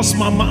completely lost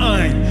my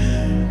mind.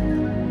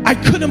 I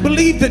couldn't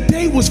believe the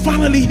day was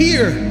finally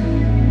here.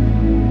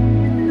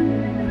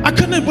 I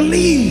couldn't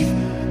believe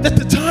that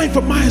the time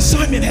for my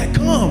assignment had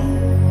come.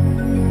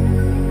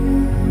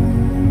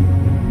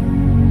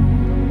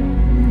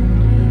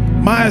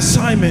 My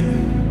assignment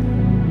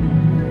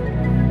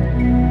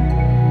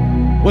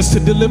was to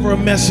deliver a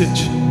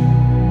message.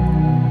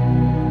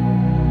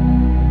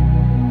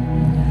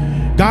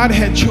 God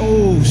had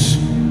chose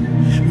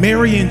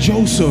Mary and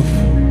Joseph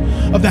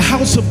of the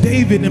house of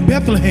David in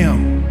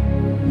Bethlehem.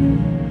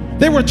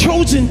 They were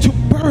chosen to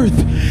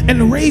birth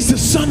and raise the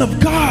Son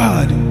of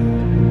God,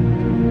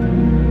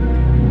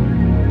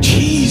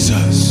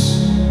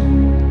 Jesus.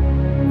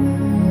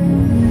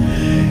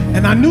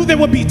 And I knew they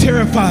would be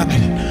terrified,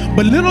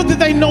 but little did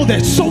they know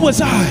that so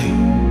was I.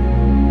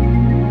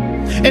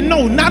 And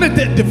no, not at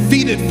that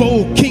defeated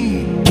foe,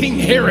 King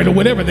Herod or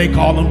whatever they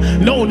call him.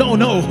 No.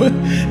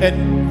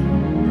 And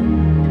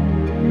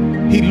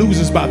he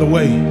loses, by the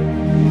way.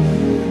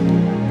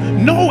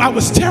 No, I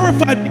was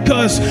terrified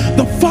because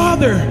the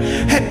Father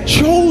had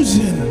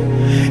chosen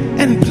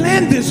and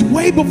planned this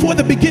way before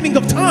the beginning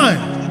of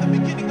time.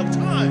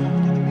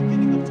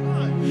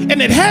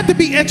 And it had to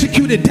be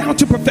executed down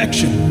to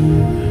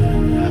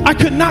perfection. I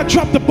could not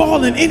drop the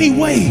ball in any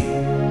way.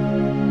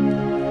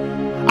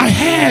 I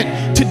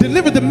had to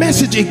deliver the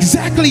message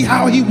exactly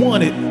how he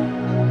wanted.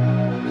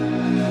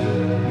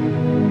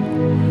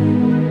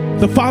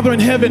 The Father in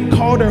heaven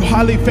called her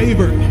highly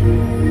favored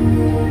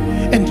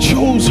and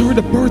chose her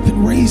to birth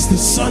and raise the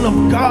Son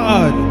of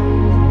God.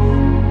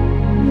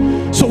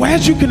 So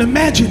as you can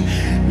imagine,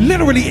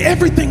 literally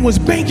everything was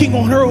banking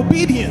on her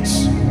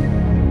obedience.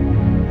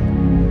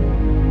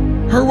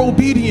 Her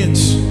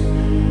obedience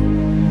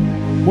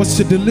was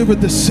to deliver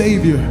the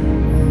Savior.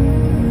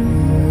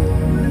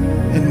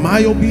 And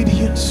my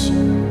obedience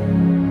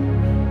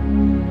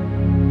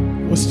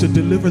was to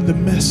deliver the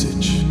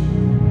message.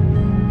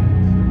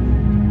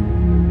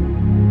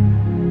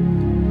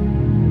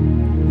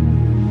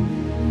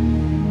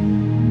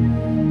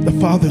 The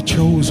Father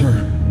chose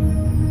her.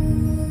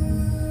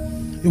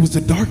 It was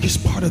the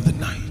darkest part of the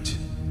night.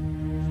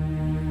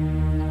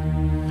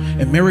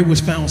 And Mary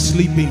was found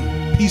sleeping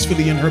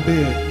peacefully in her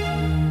bed.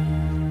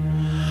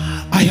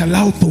 I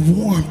allowed the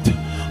warmth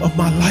of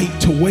my light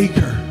to wake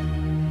her.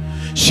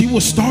 She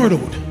was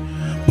startled,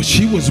 but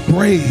she was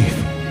brave.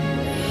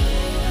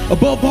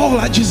 Above all,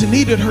 I just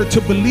needed her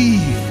to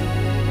believe.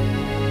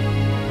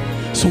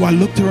 So I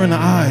looked her in the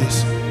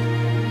eyes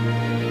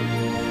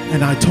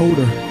and I told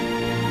her,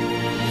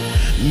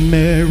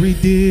 Mary,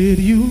 did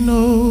you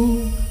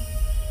know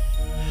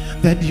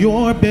that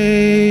your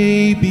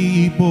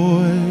baby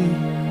boy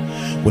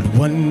would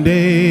one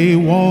day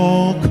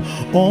walk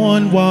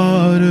on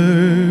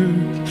water?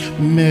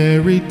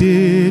 Mary,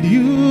 did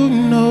you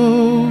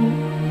know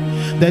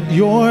that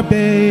your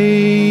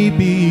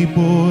baby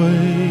boy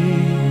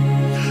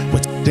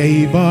would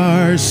save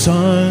our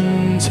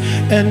sons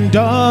and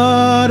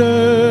daughters?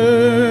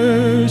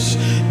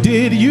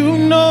 Did you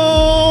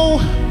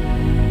know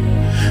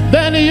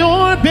that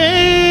your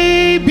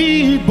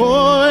baby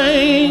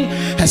boy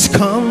has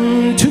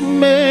come to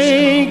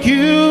make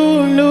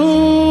you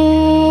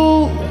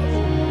new?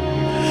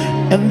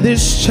 And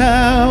this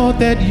child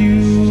that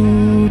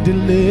you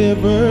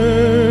deliver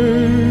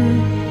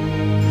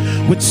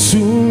would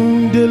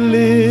soon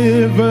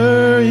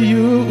deliver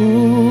you.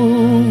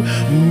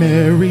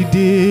 Mary,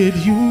 did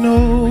you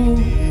know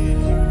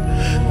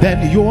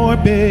that your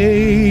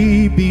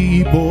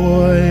baby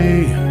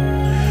boy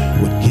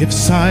would give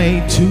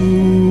sight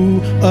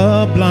to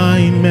a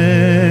blind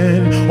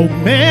man? Oh,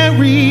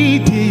 Mary,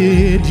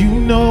 did you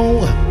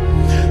know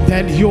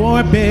that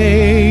your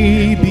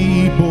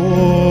baby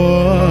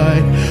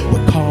boy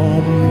would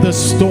calm the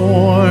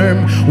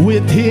storm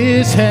with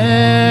his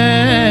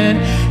hand?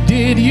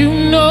 Did you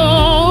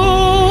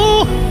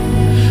know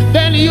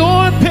that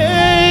your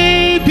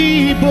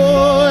baby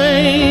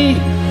boy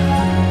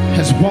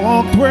has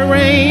walked where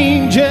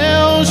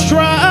angels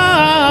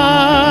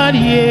trod?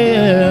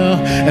 Yeah.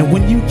 And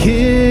when you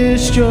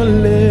kissed your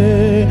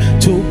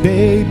little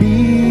baby,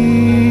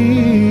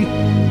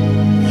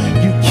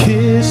 you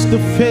kissed the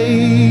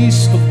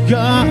face of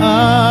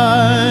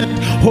God.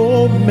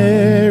 Oh,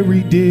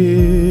 Mary,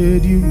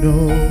 did you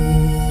know?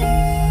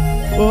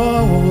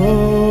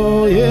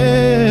 Oh,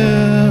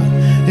 yeah,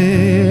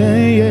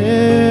 yeah,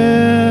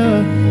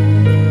 yeah.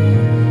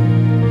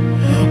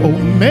 Oh,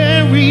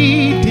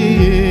 Mary,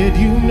 did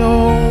you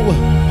know?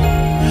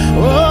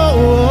 Oh,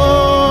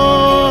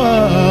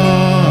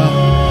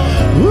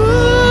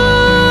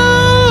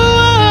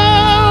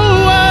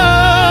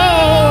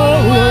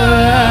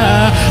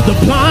 the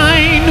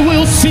blind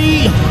will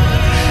see,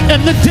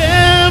 and the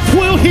deaf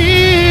will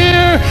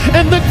hear,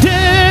 and the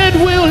dead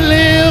will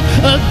live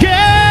again.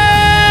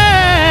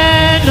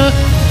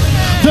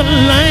 The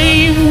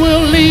lame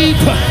will leap,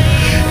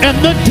 and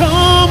the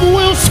dumb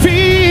will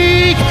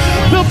speak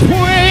the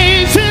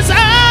praises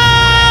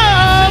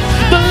of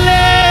the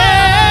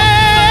Lamb.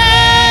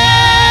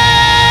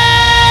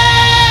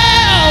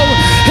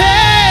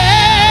 Hey,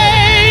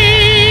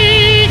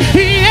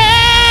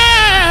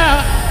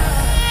 yeah.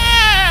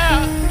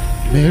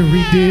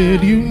 Mary,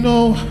 did you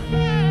know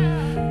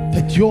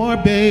that your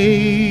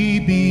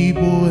baby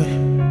boy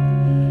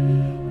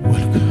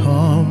would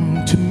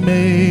come to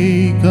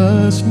make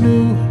us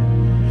new?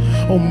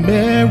 Oh,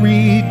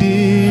 Mary,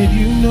 did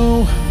you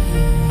know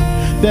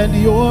that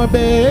your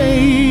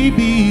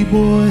baby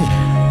boy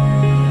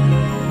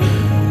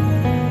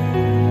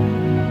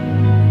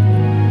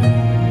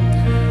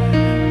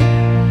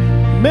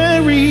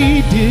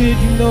Mary, did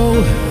you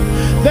know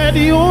that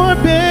your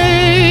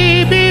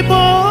baby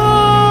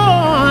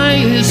boy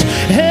is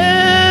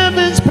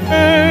heaven's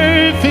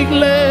perfect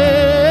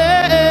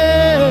lamb,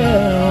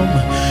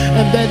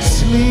 and that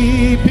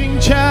sleeping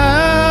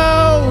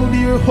child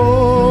you're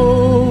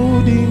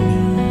holding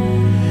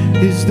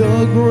is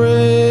the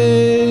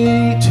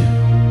great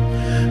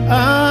I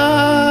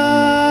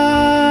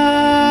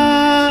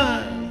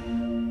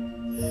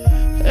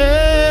am.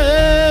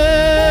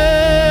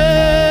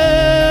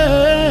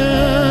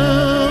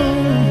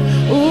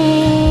 Ooh,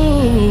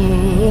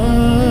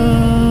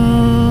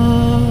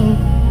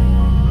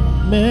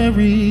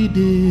 Mary,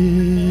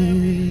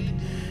 did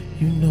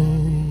you know?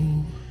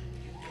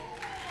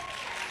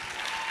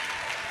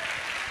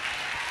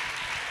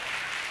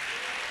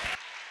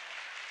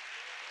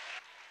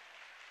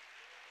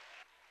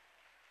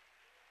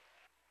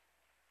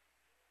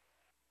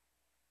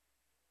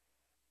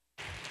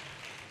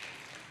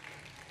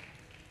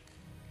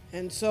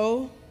 And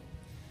so,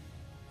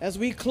 as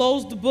we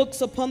close the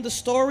books upon the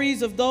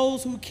stories of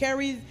those who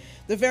carry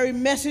the very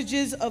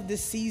messages of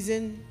this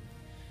season,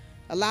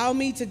 allow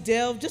me to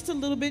delve just a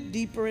little bit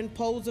deeper and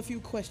pose a few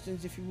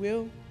questions, if you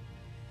will.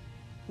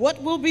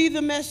 What will be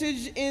the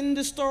message in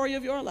the story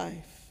of your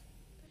life?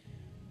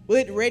 Will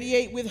it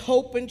radiate with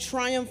hope and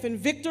triumph and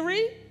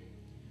victory?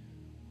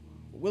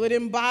 Will it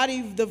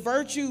embody the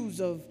virtues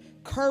of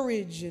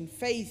courage and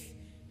faith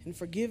and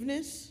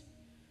forgiveness?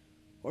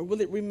 Or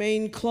will it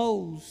remain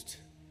closed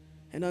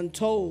and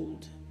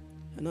untold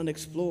and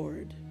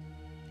unexplored?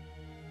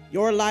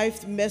 Your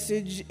life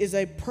message is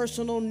a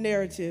personal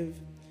narrative,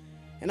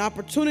 an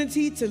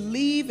opportunity to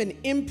leave an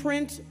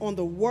imprint on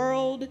the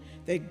world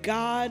that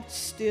God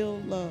still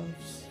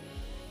loves.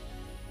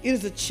 It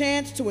is a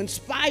chance to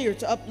inspire,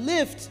 to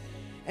uplift,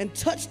 and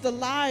touch the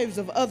lives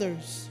of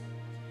others.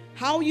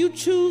 How you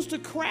choose to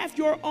craft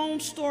your own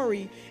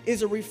story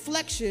is a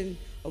reflection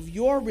of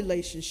your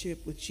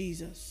relationship with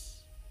Jesus.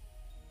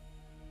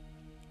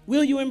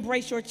 Will you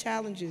embrace your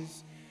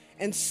challenges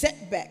and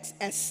setbacks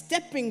as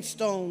stepping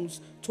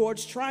stones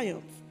towards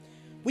triumph?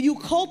 Will you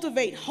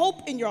cultivate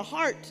hope in your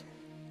heart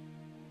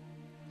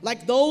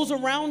like those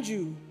around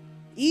you,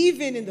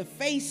 even in the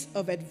face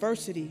of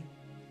adversity?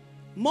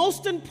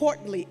 Most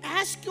importantly,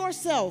 ask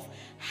yourself,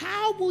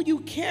 how will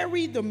you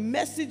carry the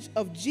message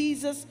of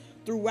Jesus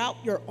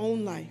throughout your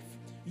own life?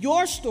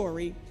 Your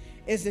story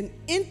is an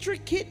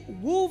intricate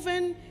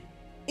woven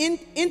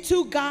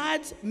into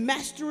God's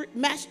master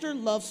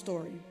love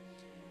story.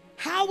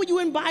 How will you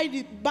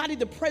embody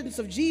the presence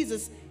of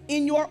Jesus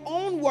in your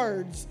own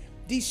words,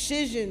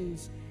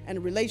 decisions,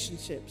 and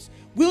relationships?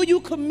 Will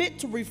you commit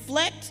to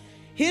reflect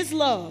His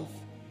love,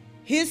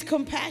 His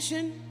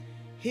compassion,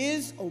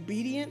 His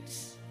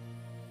obedience?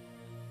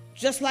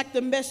 Just like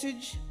the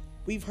message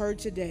we've heard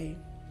today,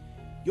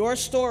 your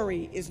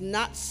story is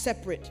not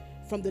separate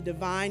from the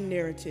divine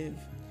narrative.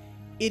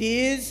 It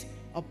is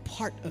a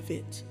part of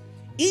it.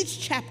 Each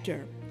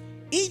chapter,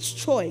 each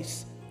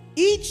choice,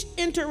 each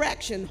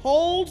interaction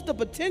holds the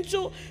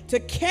potential to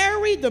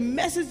carry the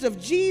message of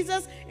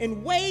Jesus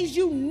in ways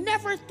you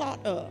never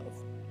thought of.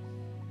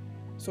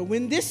 So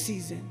in this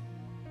season,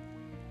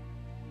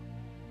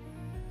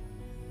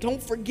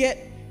 don't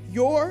forget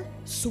your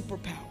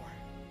superpower.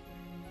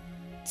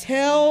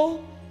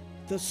 Tell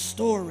the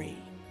story.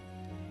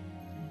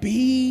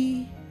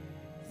 Be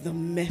the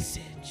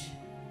message.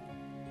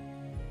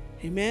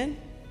 Amen?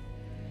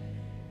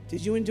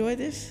 Did you enjoy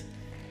this?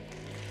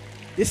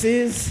 This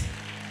is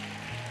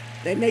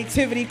the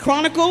Nativity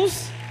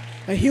Chronicles,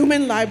 a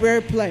human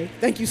library play.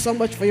 Thank you so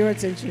much for your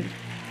attention.